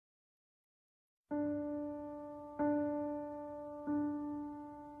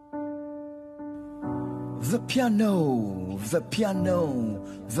The piano, the piano,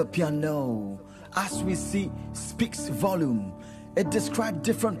 the piano, as we see, speaks volume. It describes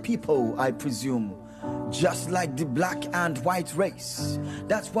different people, I presume, just like the black and white race.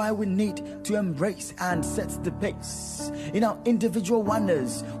 That's why we need to embrace and set the pace. In our individual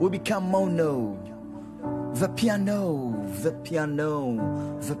wonders, we become mono. The piano, the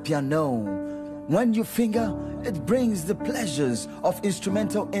piano, the piano. When you finger, it brings the pleasures of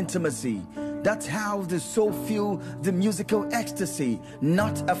instrumental intimacy. That's how the soul feel the musical ecstasy,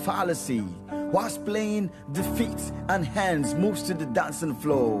 not a fallacy. Whilst playing, the feet and hands moves to the dancing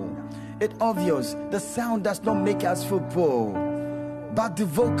floor. It's obvious the sound does not make us feel poor, but the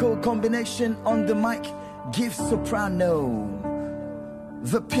vocal combination on the mic gives soprano.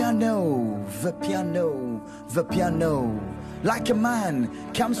 The piano, the piano, the piano. Like a man,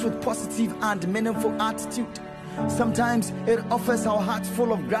 comes with positive and meaningful attitude. Sometimes it offers our heart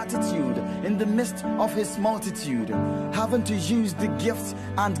full of gratitude in the midst of his multitude. Having to use the gifts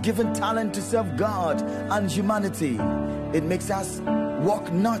and given talent to serve God and humanity, it makes us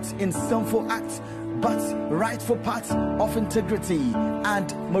walk not in sinful acts, but rightful paths of integrity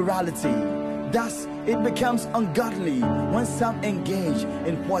and morality. Thus, it becomes ungodly when some engage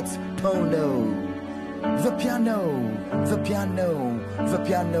in what's porno. The piano, the piano, the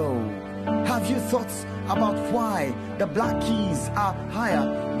piano. Have you thought about why the black keys are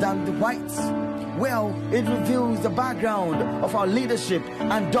higher than the whites? Well, it reveals the background of our leadership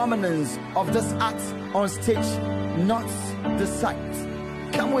and dominance of this art on stage, not the sight.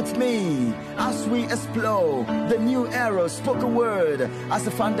 Come with me as we explore the new era spoken word as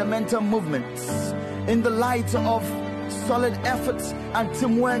a fundamental movement in the light of solid efforts and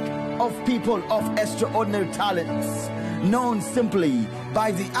teamwork of people of extraordinary talents, known simply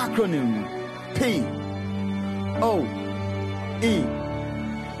by the acronym P-O-E-T,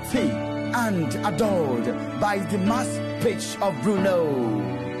 and adored by the mass pitch of Bruno.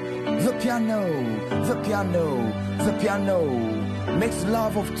 The piano, the piano, the piano makes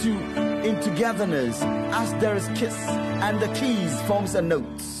love of two in togetherness as there is kiss and the keys forms a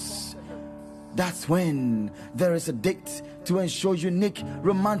note. That's when there is a date to ensure unique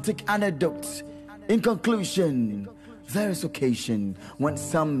romantic anecdotes. In conclusion, there is occasion when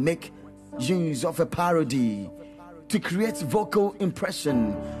some make use of a parody to create vocal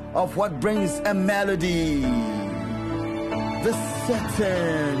impression of what brings a melody. The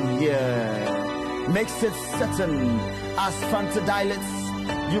certain here makes it certain as Fanta dilates,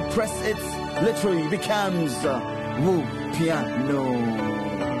 you press it, literally becomes woo piano.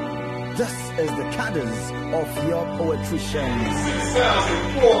 This is the cadence of your poetricians.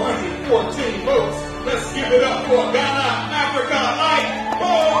 6,414 votes. Let's give it up for Ghana, Africa, like